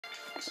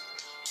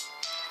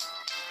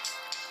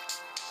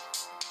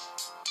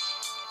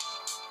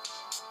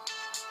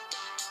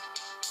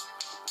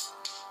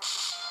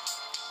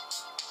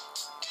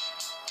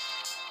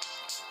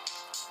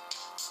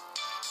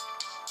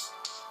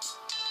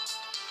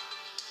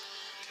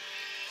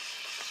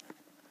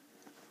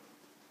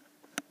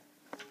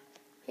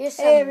Here's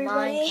some Hey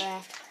everybody,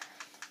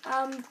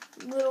 Minecraft.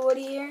 Little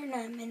Woody here, and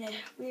I'm in a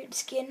weird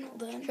skin.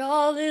 Hold on.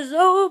 Charlie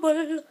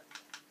Zobel.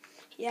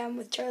 Yeah, I'm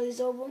with Charlie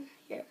Zobel.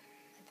 Here.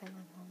 I bet my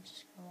mom's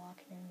just gonna walk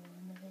in and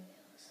ruin the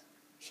videos.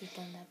 She's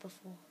done that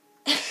before.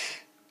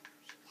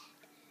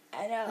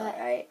 I know,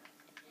 right?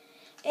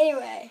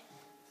 Anyway,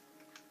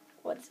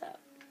 what's up?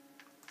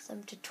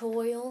 Some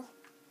tutorial.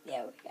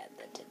 Yeah, we got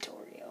the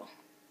tutorial.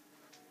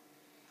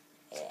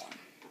 Yeah.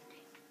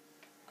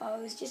 Oh,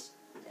 it was just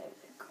there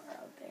was a car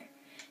out there.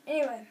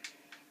 Anyway,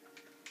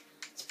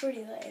 it's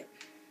pretty late.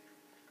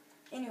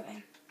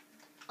 Anyway.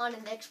 On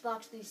an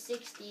Xbox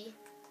 360.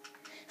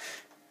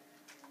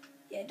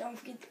 Yeah, don't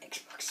forget the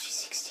Xbox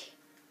 360.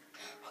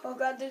 Oh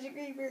god, there's a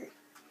creeper.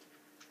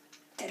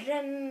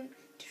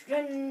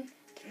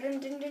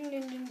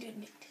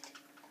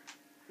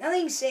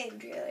 Nothing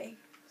saved, really.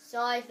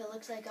 Sorry if it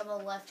looks like I'm a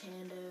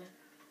left-hander.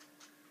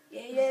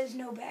 Yeah, he has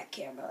no back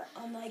camera,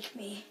 unlike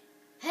me.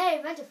 Hey,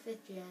 I meant a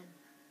 5th gen.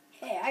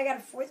 Hey, I got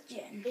a 4th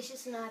gen. It's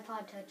just an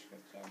iPod Touch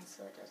 5th gen,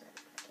 so it doesn't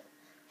matter.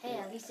 Hey,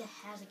 at least it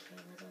has a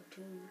camera, though,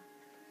 too.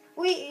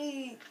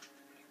 Wait,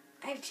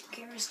 I have 2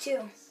 cameras,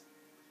 too.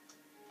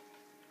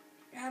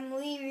 I'm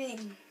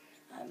leaving.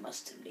 I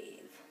must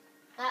leave.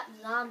 That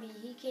zombie,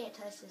 he can't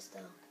touch this,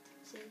 though.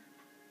 See?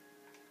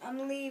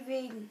 I'm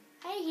leaving.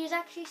 Hey, he's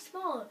actually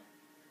smart.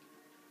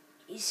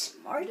 He's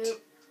smart?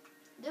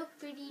 Doop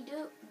pretty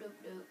doop doop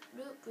doop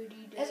doop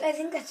pretty doop. I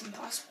think that's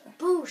impossible.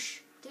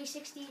 Boosh!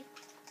 360.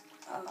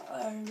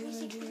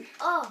 360.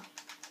 Oh!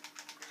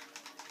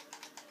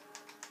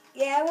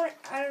 Yeah,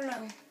 I don't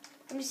know.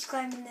 I'm just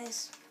climbing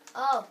this.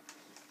 Oh.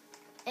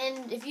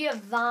 And if you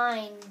have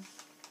Vine,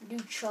 do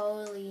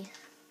Charlie.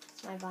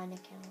 It's my Vine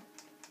account.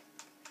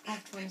 I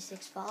have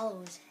 26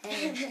 followers.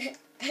 Hey.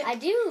 I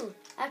do!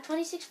 I have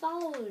 26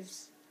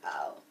 followers.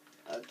 Oh,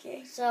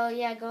 okay. So,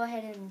 yeah, go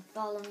ahead and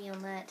follow me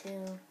on that,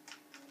 too.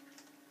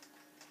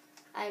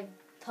 I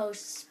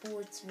post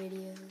sports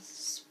videos.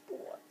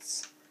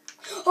 Sports.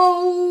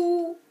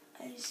 Oh!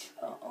 I just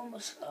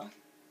almost fell.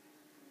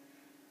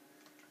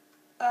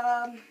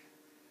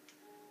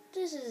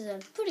 This is a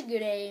pretty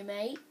good aim,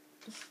 mate.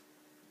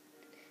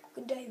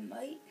 Good day,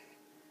 mate.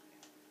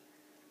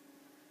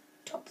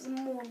 Top of the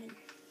morning.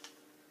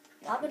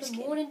 Top of the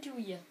morning to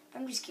you.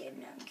 I'm just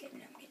kidding. I'm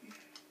kidding.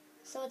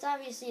 So it's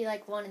obviously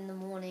like 1 in the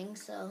morning.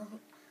 So.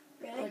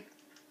 Really?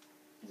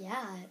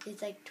 Yeah,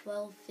 it's like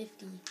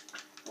 12:50.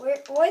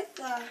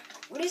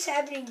 What is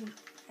happening?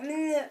 I'm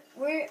in the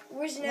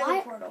where's the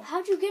nether portal?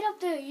 How'd you get up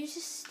there? You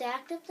just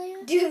stacked up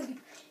there? Dude,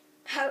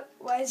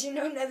 why is there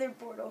no nether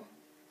portal?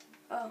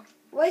 Oh,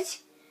 what?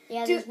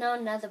 Yeah, Dude, there's no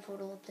nether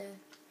portal up there.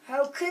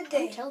 How could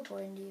they? I'm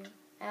teleporting to you.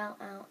 Ow,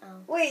 ow,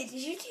 ow. Wait, did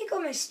you take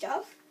all my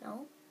stuff?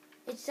 No.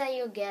 It's at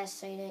your guess,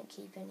 so you didn't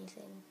keep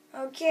anything.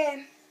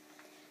 Okay.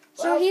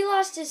 So he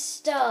lost his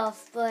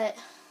stuff, but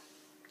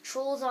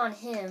trolls on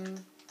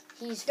him.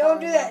 He's Don't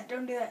do that.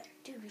 Don't do that.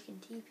 Dude, we can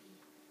TP.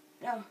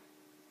 No.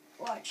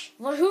 Watch.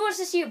 Well, who wants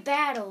to see a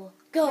battle?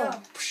 Go.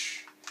 No.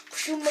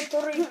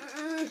 Sumatori.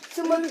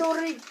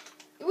 Sumatori.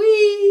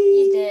 Whee!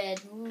 He's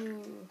dead.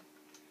 Ooh.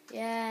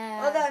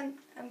 Yeah. Hold on.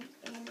 I'm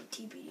gonna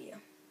TP you.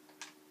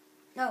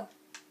 No.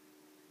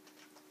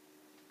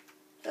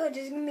 Oh, it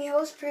doesn't give me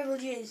host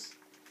privileges.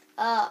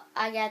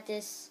 I got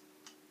this.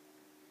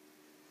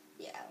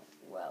 Yeah,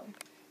 well.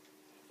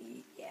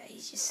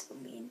 He's just so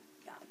mean.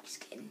 No, I'm just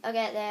kidding.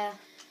 Okay, there.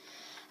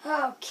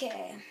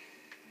 Okay.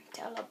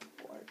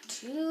 Teleport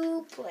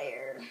to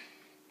player.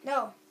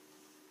 No.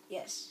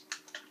 Yes.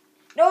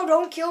 No,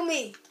 don't kill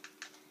me.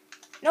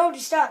 No,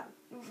 just stop.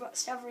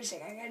 Stop for a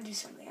second. I gotta do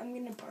something. I'm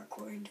gonna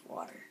parkour into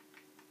water.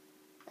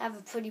 I have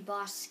a pretty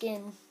boss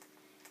skin.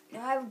 No,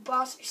 I have a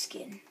bosser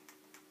skin.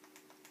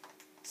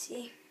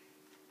 See?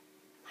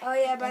 Oh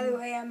yeah, by the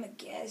way, I'm a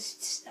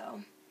guest,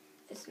 so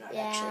it's not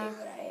actually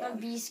what I am. My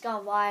beast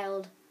got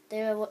wild.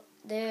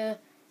 There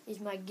is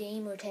my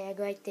gamer tag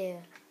right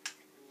there.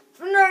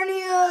 For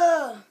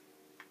Narnia!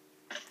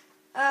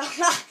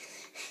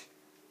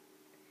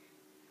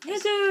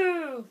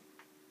 Yuzu!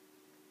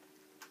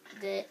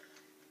 Wait,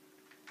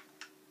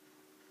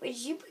 did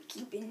you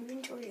keep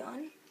inventory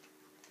on?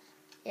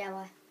 Yeah,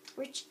 why?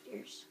 We're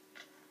cheaters.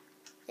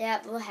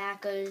 Yeah, we're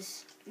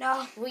hackers.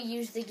 No. We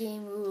use the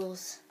game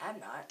rules. I'm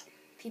not.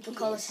 People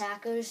call us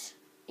hackers,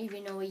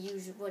 even though we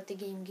use what the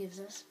game gives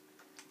us.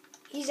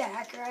 He's a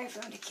hacker. I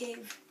found a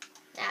cave.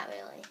 Not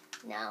really.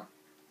 No.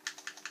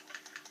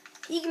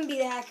 He can be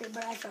the hacker,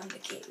 but I found the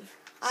cave.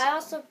 So. I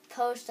also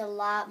post a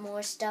lot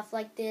more stuff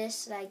like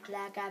this, like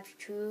Black Ops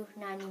 2.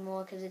 Not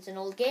anymore because it's an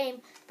old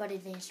game, but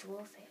Advanced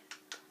Warfare.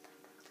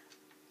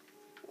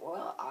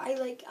 Well,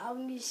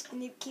 I'm just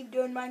going to keep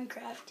doing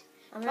Minecraft.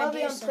 I'm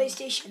Probably on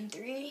PlayStation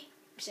 3,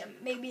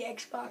 maybe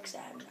Xbox,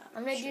 I don't know.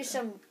 I'm going to do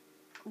some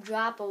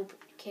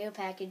care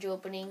package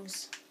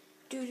openings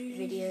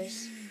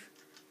videos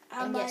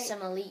and get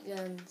some elite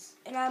guns.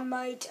 And I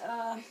might,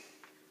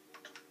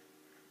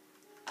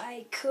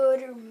 I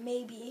could, or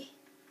maybe,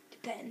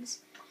 depends.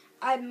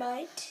 I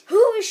might.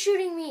 Who is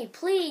shooting me?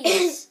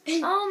 Please.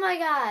 Oh my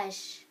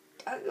gosh.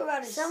 Talk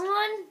about it.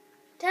 Someone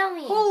tell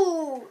me.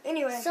 Oh,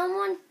 anyway.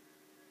 Someone.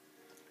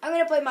 I'm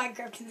going to play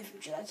Minecraft in the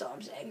future. That's all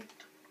I'm saying.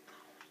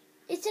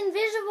 It's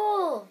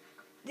invisible.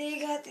 They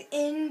got the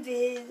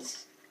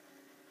invis.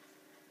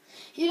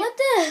 What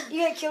the?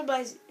 You got killed by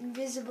an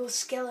invisible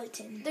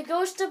skeleton. The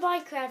ghost of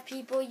Minecraft,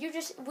 people. You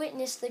just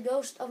witnessed the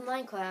ghost of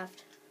Minecraft.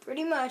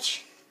 Pretty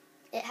much.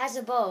 It has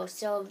a bow,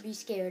 so be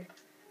scared.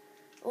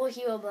 Or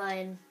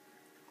Herobrine.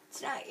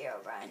 It's not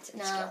Herobrine, it's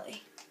No.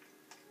 Skelly.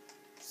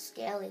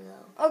 Scaly,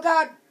 though. Oh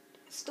god,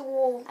 it's the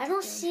wool. I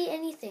don't see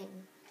anything.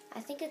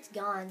 I think it's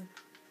gone.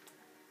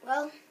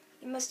 Well,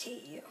 he must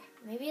hate you.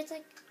 Maybe it's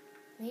like,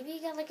 maybe he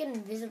got like an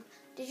invisible.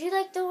 Did you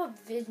like throw a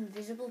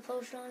invisible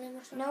potion on him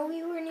or something? No,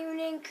 we weren't even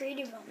in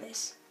creative on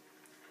this.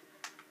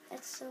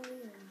 That's so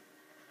weird.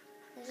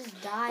 I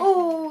just died.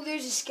 Oh,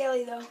 there's a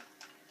Skelly though.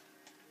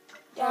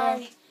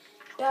 Die,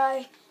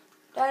 die,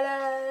 die, die,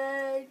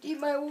 die, eat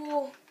my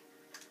wool.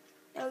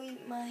 Now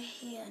eat my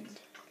hand.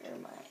 Or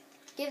my...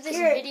 Give this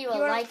Here, video a you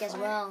wanna like as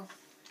fly? well.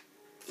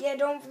 Yeah,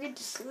 don't forget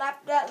to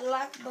slap that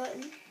like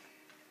button.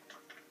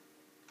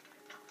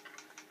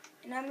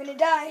 And I'm gonna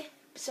die.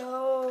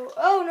 So,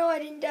 oh no, I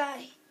didn't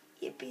die.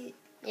 Yippee.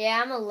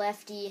 Yeah, I'm a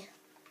lefty.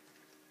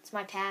 It's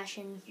my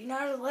passion. You're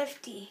not a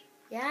lefty.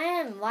 Yeah, I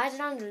am. Why is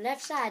it on the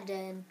left side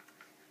then?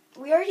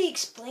 We already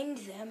explained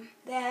to them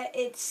that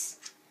it's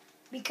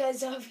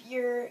because of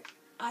your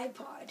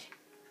iPod.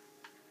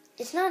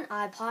 It's not an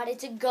iPod,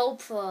 it's a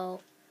GoPro.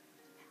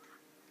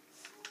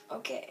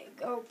 Okay,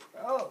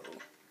 GoPro.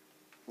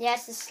 Yeah,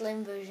 it's the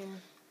slim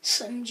version.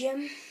 Slim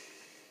Jim.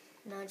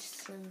 No, it's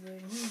just a slim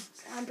version.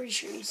 I'm pretty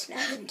sure you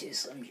snapped into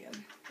Slim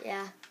Jim.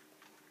 Yeah.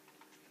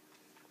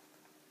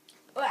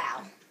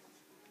 Wow.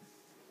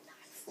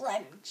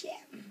 Slim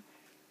Jim.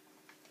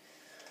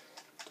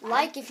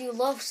 Like if you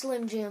love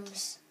Slim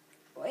Jims.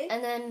 What?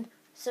 And then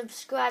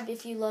subscribe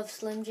if you love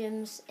Slim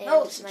Jims and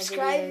No, my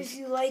subscribe videos. if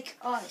you like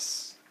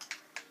us.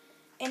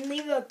 And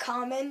leave a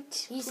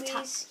comment,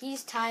 please.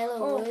 He's Tyler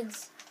Oh.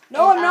 Woods.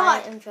 No, and I'm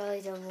not. I am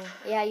Charlie Double.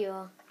 Yeah, you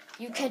are.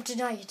 You can't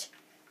deny it.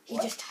 He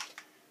What? just died.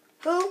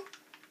 Who?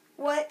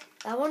 What?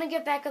 I want to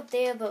get back up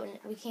there, but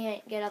we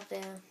can't get up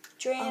there.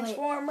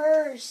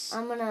 Transformers.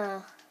 I'm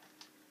gonna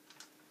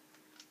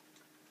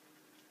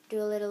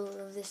do a little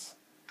of this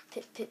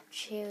pip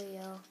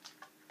cheerio.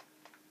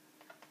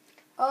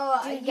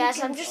 Oh, Dude, you guys,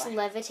 can I'm just fly.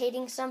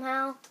 levitating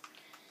somehow.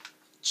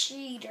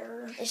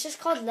 Cheater. It's just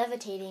called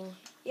levitating.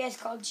 Yeah, it's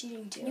called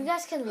cheating too. You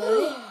guys can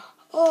learn it.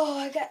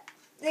 Oh,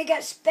 they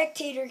got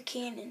spectator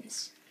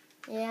cannons.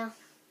 Yeah.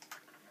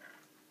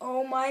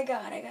 Oh my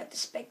god, I got the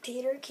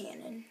spectator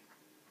cannon.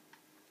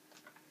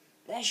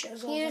 That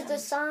shows all Here's them. the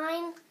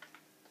sign,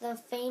 the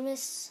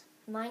famous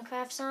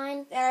Minecraft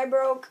sign. That I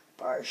broke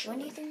partially. When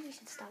do you think we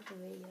should stop the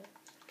video?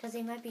 Because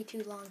they might be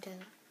too long to.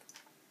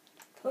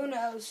 Who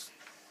knows?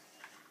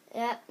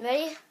 Yeah,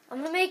 ready? I'm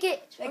gonna make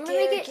it. I'm gonna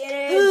Spectator make it.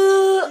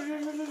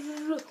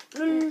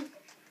 cannon.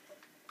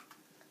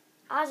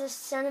 I was a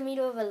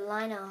centimeter of a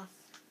line off.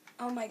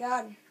 Oh my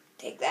god.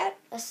 Take that.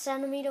 A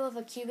centimeter of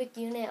a cubic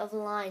unit of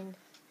line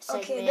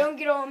segment. Okay, don't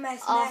get all Off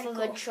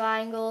mathematical. of a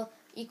triangle,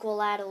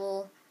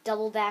 equilateral,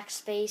 double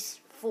backspace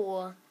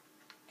 4. Okay,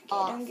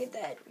 off. don't get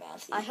that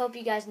mouthy. I hope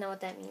you guys know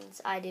what that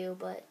means. I do,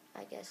 but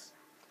I guess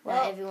Well-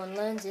 not everyone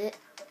learns it.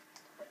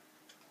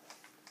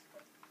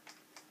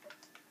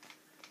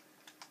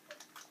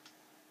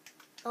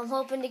 I'm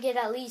hoping to get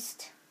at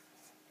least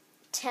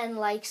 10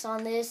 likes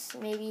on this,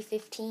 maybe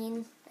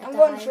 15 at I'm the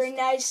going highest. for a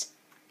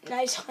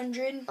nice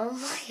 100. Oh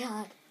my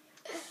god.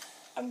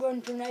 I'm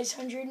going for a nice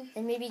 100.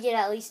 And maybe get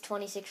at least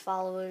 26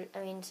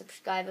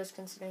 subscribers,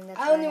 considering that's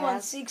I what only I want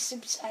have. 6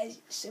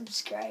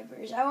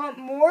 subscribers. I want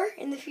more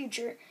in the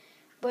future,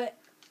 but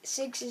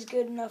 6 is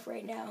good enough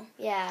right now.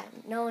 Yeah,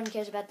 no one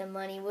cares about the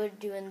money. We're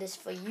doing this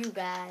for you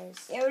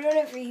guys. Yeah, we're doing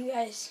it for you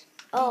guys.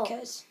 Oh,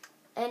 Because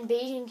and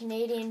Beijing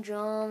Canadian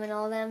Drum and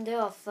all them,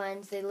 they're all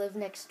friends. They live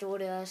next door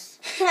to us.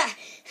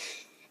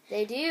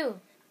 They do.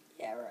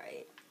 yeah,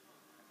 right.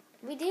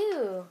 We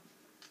do.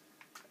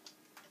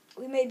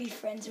 We may be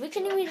friends. We with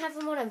can you. even have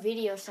them on a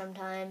video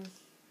sometime.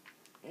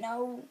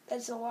 No,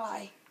 that's a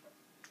lie.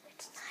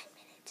 It's 9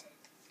 minutes.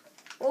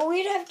 Well,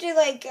 we'd have to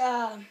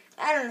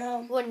I don't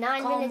know. We're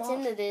 9 Calm minutes off.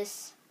 into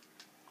this.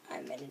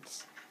 9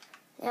 minutes.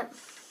 Yep.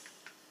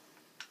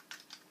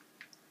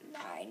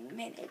 9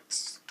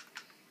 minutes.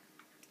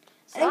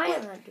 Sorry, I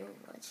I'm not doing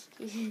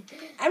much.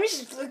 I'm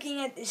just looking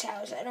at this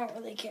house. I don't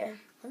really care.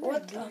 I'm What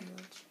not the? doing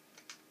much.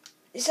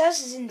 This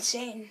house is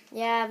insane.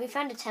 Yeah, we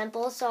found a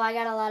temple, so I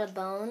got a lot of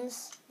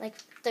bones. Like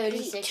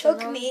 36 You of took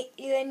them. me,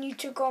 then you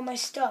took all my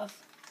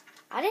stuff.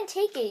 I didn't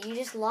take it. You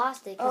just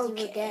lost it because you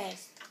were Okay.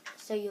 guest.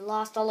 So you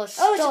lost all the Oh,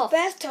 stuff.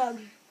 it's a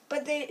bathtub.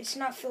 But it's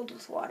not filled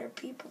with water.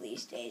 People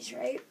these days,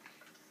 right?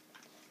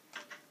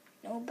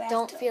 No bathtub.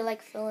 Don't feel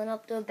like filling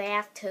up the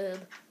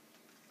bathtub.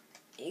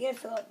 You gotta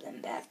fill up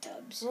them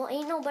bathtubs. Well,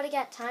 ain't nobody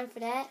got time for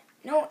that.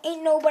 No,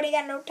 ain't nobody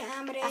got no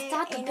time for that. I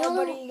thought the ain't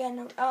building. nobody got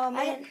no. Oh man.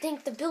 I didn't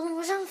think the building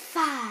was on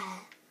fire.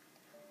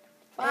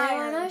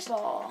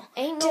 Fireball.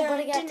 Ain't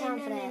nobody got time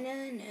for that.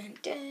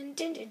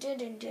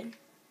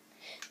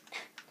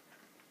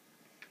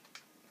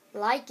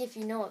 Like if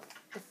you know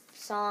the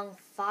song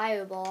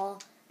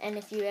Fireball, and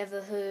if you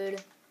ever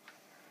heard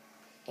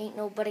Ain't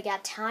Nobody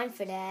Got Time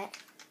for That.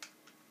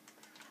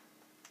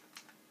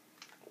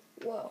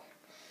 Whoa.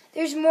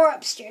 There's more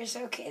upstairs.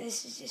 Okay,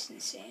 this is just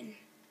insane.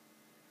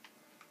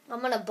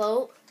 I'm on a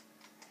boat.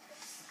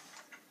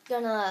 Ooh,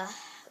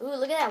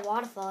 look at that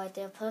waterfall right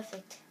there.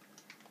 Perfect.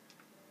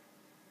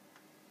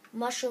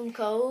 Mushroom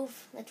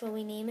Cove. That's what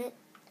we name it.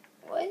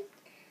 What?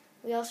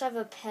 We also have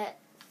a pet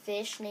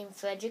fish named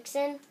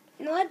Fredrickson.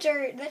 No,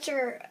 that's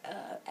our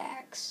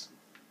axe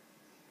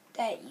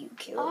that you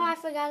killed. Oh, I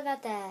forgot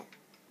about that.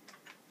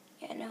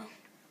 Yeah, no.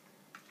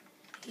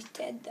 He's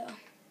dead though.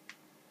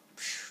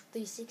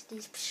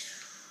 360s.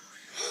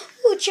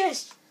 Ooh,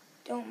 chest.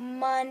 Don't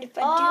mind if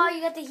I do. Oh,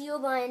 you got the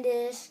Healbind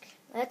disc.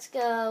 Let's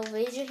go.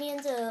 Raise your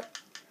hands up.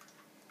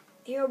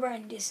 The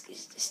Herobrine disc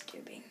is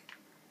disturbing.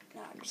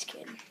 No, I'm just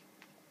kidding.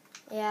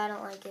 Yeah, I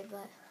don't like it,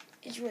 but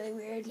It's really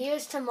weird.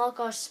 here's to mark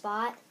our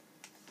spot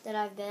that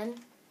I've been.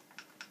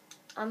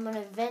 I'm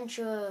gonna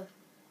venture.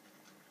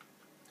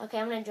 Okay,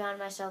 I'm gonna drown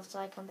myself so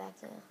I come back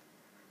to.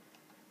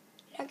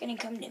 You're not gonna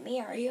come to me,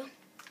 are you?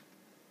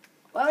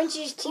 Why don't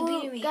you just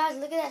TP to me? Guys,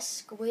 look at that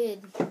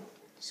squid.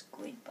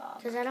 Squid Bob.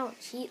 Because I don't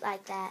cheat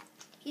like that.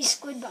 He's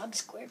Squid Bob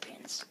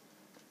SquarePants.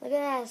 Look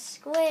at that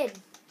squid.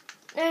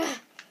 Ugh.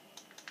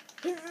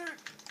 I think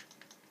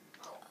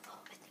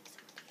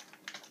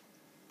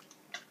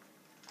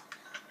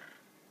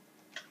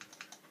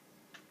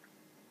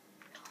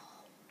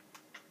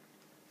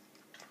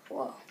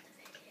Whoa.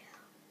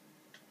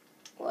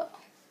 Whoa.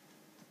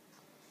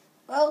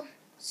 Well,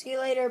 see you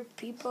later,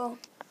 people.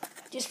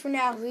 Just for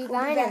now. We'll be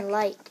Rewind back. and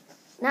like.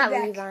 We'll Not be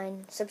back.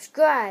 rewind.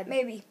 Subscribe.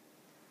 Maybe.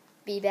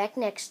 Be back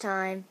next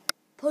time.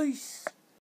 Peace.